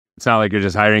It's not like you're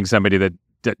just hiring somebody that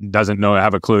doesn't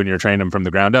have a clue and you're training them from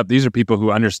the ground up. These are people who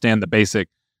understand the basic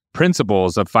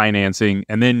principles of financing,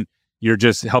 and then you're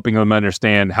just helping them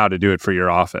understand how to do it for your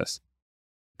office.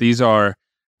 These are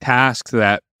tasks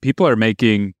that people are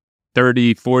making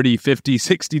 $30, $40, $50,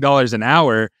 $60 an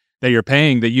hour that you're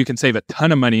paying, that you can save a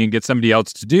ton of money and get somebody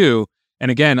else to do.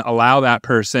 And again, allow that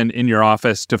person in your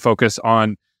office to focus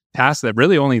on tasks that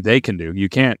really only they can do.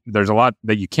 There's a lot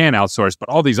that you can outsource, but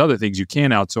all these other things you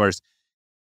can outsource.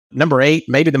 Number 8,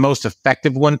 maybe the most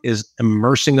effective one, is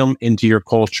immersing them into your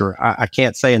culture. I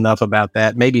can't say enough about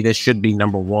that. Maybe this should be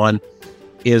number 1,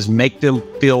 is make them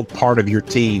feel part of your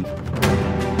team.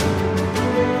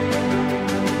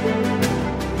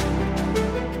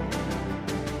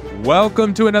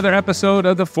 Welcome to another episode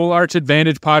of the Full Arch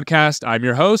Advantage podcast. I'm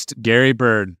your host, Gary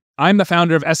Bird. I'm the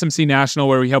founder of SMC National,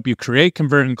 where we help you create,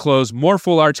 convert, and close more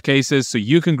full arch cases so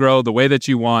you can grow the way that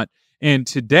you want. And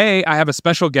today I have a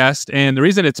special guest, and the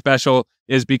reason it's special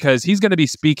is because he's going to be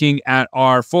speaking at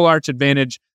our Full Arch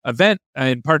Advantage event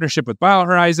in partnership with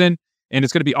BioHorizon, and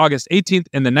it's going to be August 18th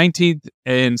and the 19th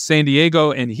in San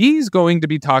Diego, and he's going to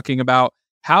be talking about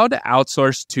how to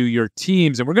outsource to your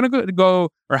teams. And we're going to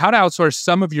how to outsource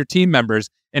some of your team members.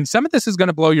 And some of this is going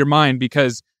to blow your mind,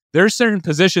 because there's certain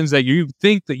positions that you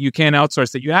think that you can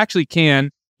outsource that you actually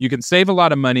can. You can save a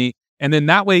lot of money, and then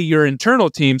that way your internal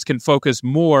teams can focus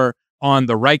more on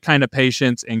the right kind of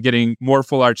patients and getting more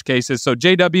full arch cases. So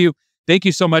JW, thank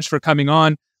you so much for coming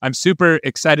on. I'm super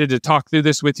excited to talk through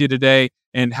this with you today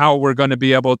and how we're going to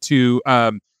be able to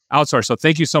outsource. So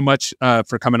thank you so much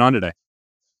for coming on today.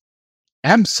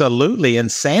 Absolutely. In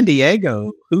San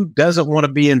Diego, who doesn't want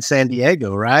to be in San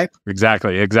Diego, right?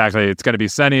 Exactly. It's going to be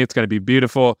sunny. It's going to be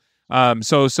beautiful.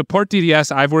 So Support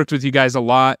DDS, I've worked with you guys a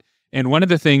lot. And one of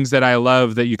the things that I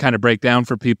love that you kind of break down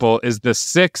for people is the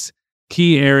 6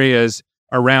 key areas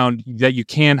around that you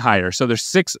can hire. So there's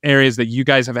 6 areas that you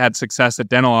guys have had success at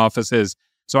dental offices.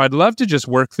 So I'd love to just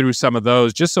work through some of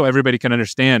those just so everybody can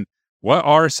understand what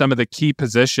are some of the key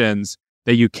positions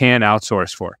that you can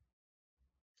outsource for.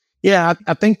 Yeah,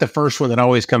 I think the first one that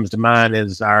always comes to mind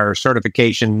is our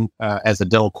certification as a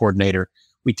dental coordinator.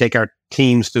 We take our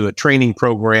teams through a training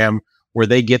program where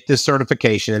they get this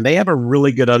certification, and they have a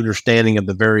really good understanding of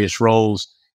the various roles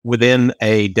within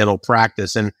a dental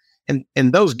practice. And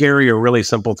those, Gary, are really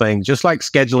simple things, just like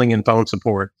scheduling and phone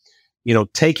support. You know,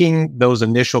 taking those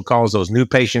initial calls, those new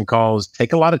patient calls,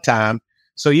 take a lot of time.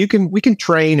 So we can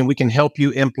train and we can help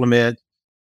you implement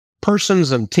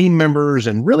persons and team members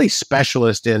and really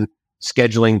specialists in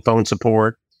scheduling, phone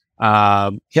support.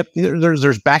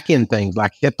 There's back-end things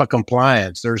like HIPAA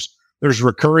compliance. There's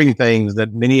recurring things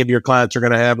that many of your clients are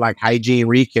going to have, like hygiene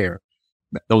recare,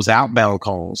 those outbound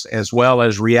calls, as well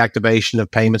as reactivation of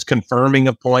payments, confirming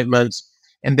appointments,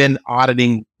 and then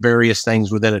auditing various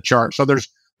things within a chart. So there's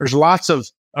lots of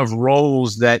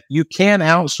roles that you can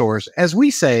outsource. As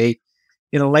we say,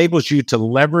 it enables you to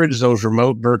leverage those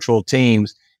remote virtual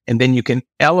teams, and then you can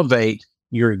elevate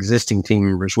your existing team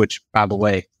members, which, by the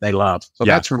way, they love. So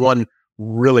That's one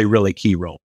really, really key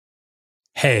role.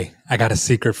 Hey, I got a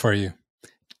secret for you.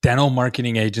 Dental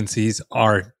marketing agencies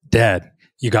are dead.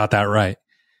 You got that right.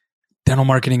 Dental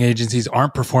marketing agencies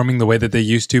aren't performing the way that they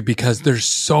used to because there's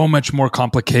so much more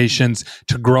complications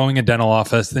to growing a dental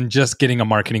office than just getting a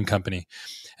marketing company.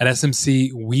 At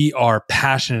SMC, we are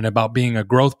passionate about being a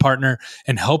growth partner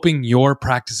and helping your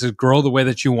practices grow the way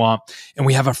that you want. And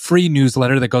we have a free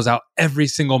newsletter that goes out every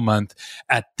single month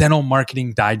at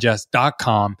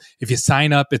dentalmarketingdigest.com. If you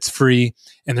sign up, it's free.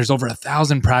 And there's over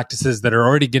 1,000 practices that are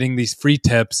already getting these free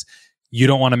tips. You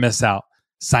don't want to miss out.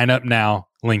 Sign up now.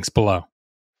 Links below.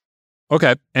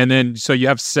 Okay. And then, so you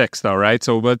have 6 though, right?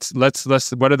 So let's,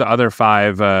 what are the other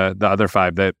 5,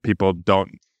 that people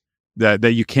don't, that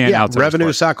you can't outsource?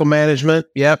 Revenue cycle management.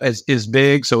 Yep. Is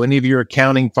big. So any of your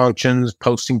accounting functions,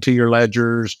 posting to your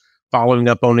ledgers, following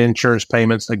up on insurance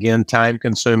payments, again, time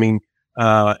consuming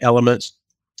elements.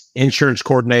 Insurance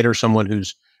coordinator, someone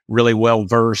who's really well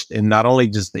versed in not only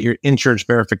just your insurance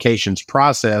verifications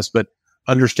process, but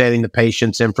understanding the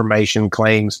patient's information,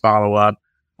 claims, follow up.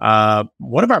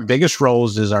 One of our biggest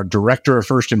roles is our director of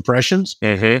first impressions.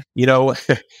 Mm-hmm. You know,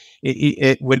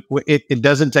 it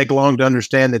doesn't take long to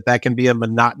understand that can be a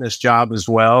monotonous job as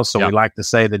well. So we like to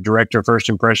say the director of first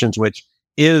impressions, which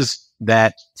is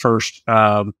that first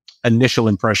initial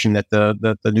impression that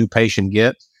the new patient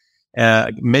gets.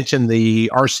 Mention the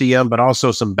RCM, but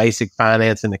also some basic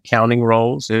finance and accounting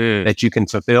roles that you can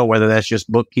fulfill, whether that's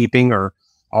just bookkeeping or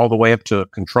all the way up to a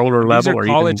controller level, or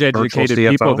college-educated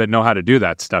people that know how to do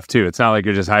that stuff too. It's not like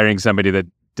you're just hiring somebody that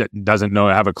doesn't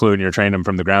have a clue and you're training them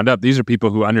from the ground up. These are people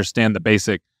who understand the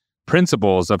basic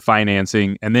principles of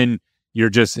financing, and then you're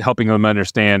just helping them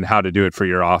understand how to do it for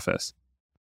your office.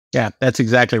 Yeah, that's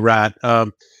exactly right.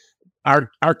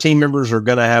 Our team members are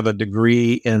going to have a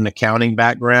degree in an accounting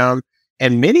background,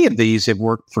 and many of these have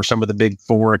worked for some of the big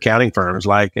four accounting firms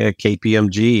like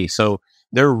KPMG. So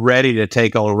they're ready to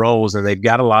take on roles, and they've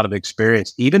got a lot of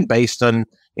experience, even based on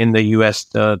in the U.S.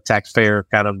 taxpayer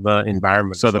kind of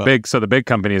environment. So the big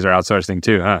companies are outsourcing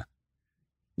too, huh?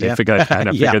 They figured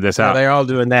this out. They're all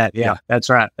doing that. Yeah, that's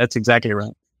right. That's exactly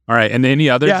right. All right. And any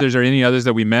others? Is there any others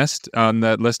that we missed on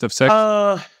that list of 6?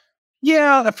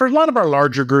 Yeah, for a lot of our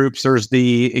larger groups, there's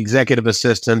the executive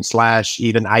assistant /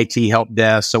 even IT help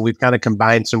desk. So we've kind of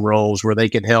combined some roles where they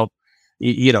can help.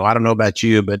 I don't know about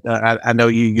you, but I know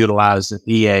you utilize the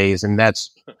EAs, and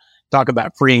that's talk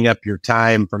about freeing up your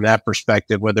time from that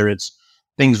perspective, whether it's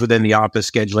things within the office,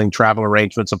 scheduling, travel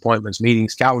arrangements, appointments,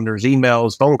 meetings, calendars,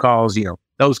 emails, phone calls,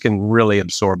 those can really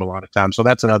absorb a lot of time. So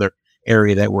that's another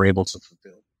area that we're able to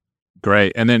fulfill.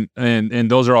 Great. And then, and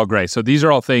those are all great. So these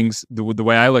are all things, the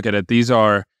way I look at it, these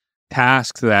are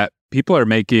tasks that people are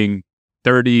making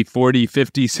 $30, $40,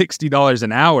 $50, $60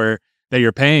 an hour that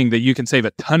you're paying, that you can save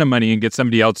a ton of money and get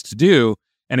somebody else to do.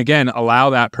 And again,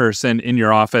 allow that person in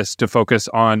your office to focus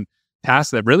on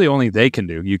tasks that really only they can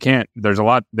do. There's a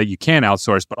lot that you can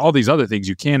outsource, but all these other things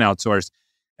you can outsource.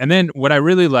 And then what I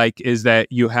really like is that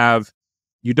you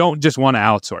don't just want to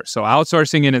outsource. So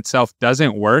outsourcing in itself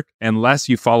doesn't work unless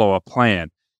you follow a plan.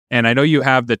 And I know you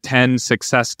have the 10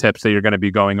 success tips that you're going to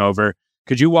be going over.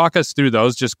 Could you walk us through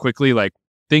those just quickly, like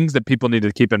things that people need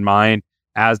to keep in mind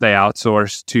as they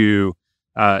outsource to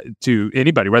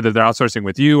anybody, whether they're outsourcing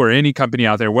with you or any company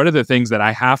out there? What are the things that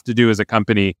I have to do as a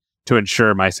company to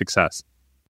ensure my success?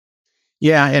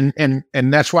 Yeah,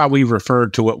 and that's why we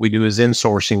referred to what we do as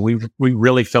insourcing. We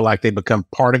really feel like they become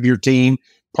part of your team,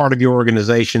 part of your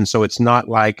organization. So it's not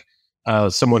like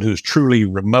someone who's truly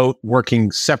remote,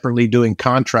 working separately, doing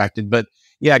contracted. But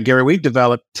yeah, Gary, we've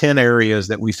developed 10 areas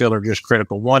that we feel are just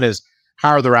critical. One is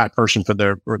hire the right person for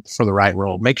the right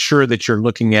role. Make sure that you're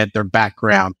looking at their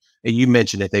background. You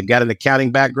mentioned it. They've got an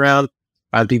accounting background.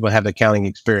 Find people who have accounting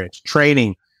experience.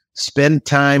 Training. Spend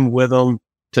time with them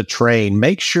to train.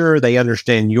 Make sure they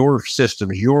understand your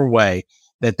systems, your way,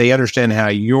 that they understand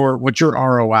what your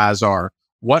ROIs are.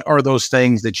 What are those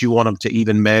things that you want them to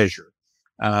even measure?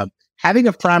 Having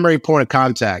a primary point of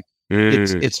contact.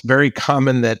 It's very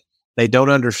common that they don't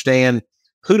understand,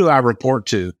 who do I report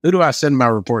to? Who do I send my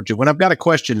report to? When I've got a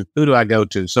question, who do I go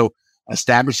to? So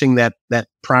establishing that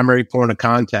primary point of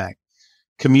contact.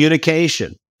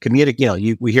 Communication.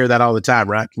 We hear that all the time,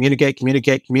 right?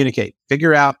 Communicate.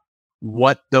 Figure out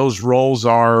what those roles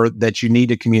are that you need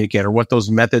to communicate, or what those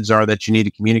methods are that you need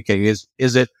to communicate.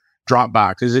 Is it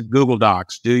Dropbox? Is it Google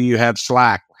Docs? Do you have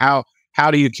Slack? How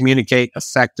do you communicate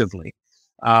effectively?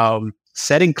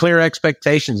 Setting clear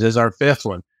expectations is our 5th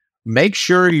one. Make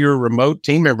sure your remote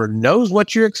team member knows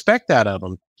what you expect out of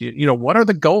them. What are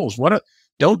the goals?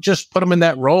 Don't just put them in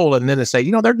that role and then say,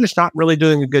 they're just not really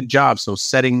doing a good job. So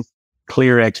setting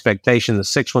clear expectation. The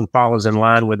 6th one follows in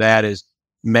line with that, is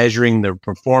measuring their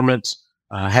performance,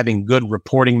 having good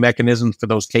reporting mechanisms for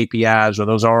those KPIs or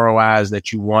those ROIs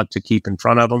that you want to keep in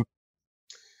front of them.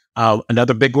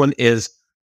 Another big one is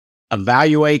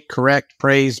evaluate, correct,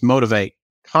 praise, motivate.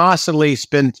 Constantly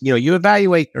you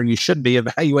evaluate, or you should be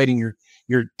evaluating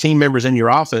your team members in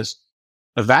your office.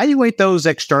 Evaluate those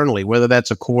externally, whether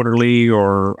that's a quarterly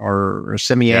or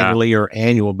semi-annually or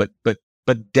annual, but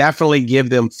definitely give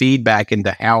them feedback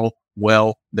into how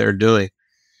well they're doing.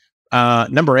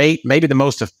 Number 8, maybe the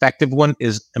most effective one,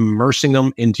 is immersing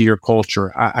them into your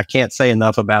culture. I can't say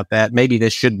enough about that. Maybe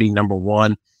this should be number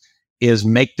 1, is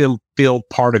make them feel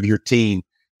part of your team.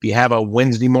 If you have a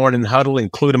Wednesday morning huddle,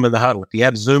 include them in the huddle. If you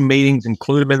have Zoom meetings,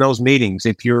 include them in those meetings.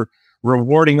 If you're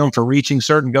rewarding them for reaching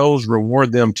certain goals,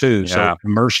 reward them too. Yeah, so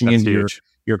immersing into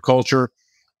your culture.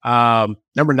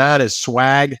 Number 9 is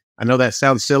swag. I know that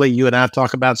sounds silly. You and I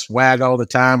talk about swag all the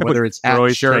time, whether it's hat,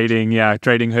 shirt, trading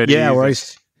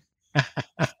hoodies.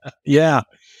 Yeah.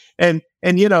 And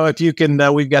if you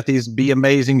can, we've got these Be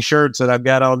Amazing shirts that I've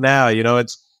got on now.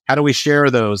 It's how do we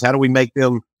share those? How do we make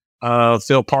them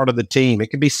feel part of the team? It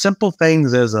can be simple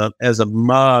things as a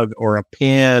mug or a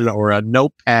pen or a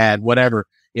notepad, whatever.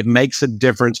 It makes a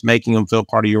difference, making them feel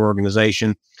part of your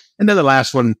organization. And then the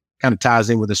last one kind of ties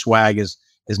in with the swag is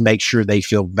make sure they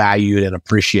feel valued and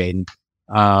appreciated.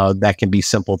 That can be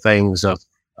simple things of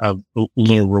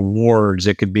little rewards.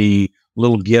 It could be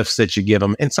little gifts that you give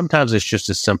them. And sometimes it's just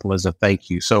as simple as a thank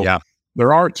you. So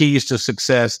there are keys to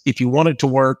success. If you want it to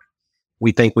work,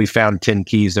 we think we found 10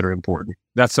 keys that are important.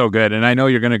 That's so good. And I know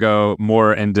you're going to go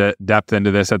more into depth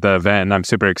into this at the event. And I'm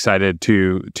super excited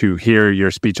to hear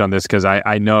your speech on this, because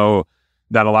I know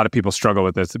that a lot of people struggle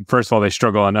with this. First of all, they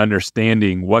struggle on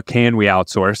understanding what can we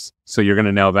outsource. So you're going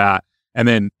to nail that. And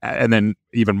then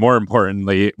even more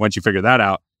importantly, once you figure that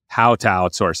out, how to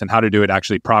outsource and how to do it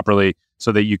actually properly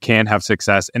so that you can have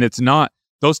success. And it's not,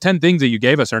 those 10 things that you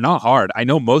gave us are not hard. I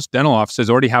know most dental offices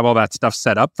already have all that stuff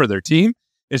set up for their team.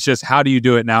 It's just, how do you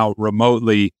do it now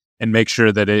remotely and make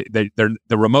sure that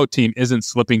the remote team isn't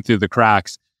slipping through the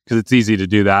cracks, because it's easy to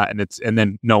do that. And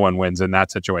then no one wins in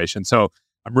that situation. So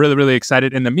I'm really, really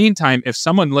excited. In the meantime, if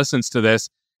someone listens to this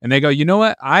and they go, you know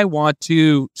what, I want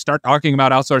to start talking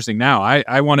about outsourcing now.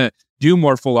 I want to do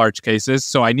more full arch cases.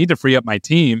 So I need to free up my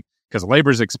team because labor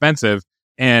is expensive,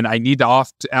 and I need to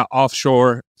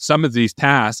offshore some of these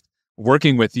tasks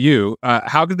working with you.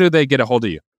 How do they get a hold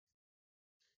of you?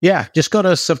 Yeah, just go to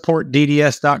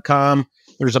supportdds.com.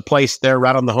 There's a place there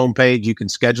right on the homepage. You can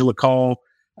schedule a call.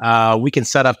 We can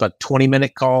set up a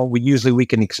 20-minute call. We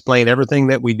can explain everything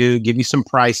that we do, give you some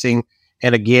pricing.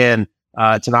 And again,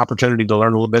 it's an opportunity to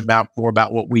learn a little bit more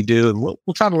about what we do. And we'll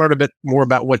try to learn a bit more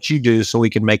about what you do so we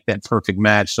can make that perfect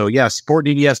match. So yeah,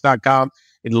 supportdds.com.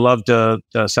 I'd love to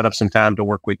set up some time to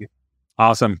work with you.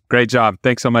 Awesome. Great job.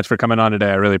 Thanks so much for coming on today.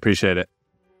 I really appreciate it.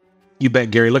 You bet,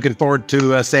 Gary. Looking forward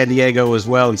to San Diego as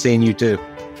well and seeing you too.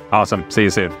 Awesome. See you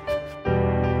soon.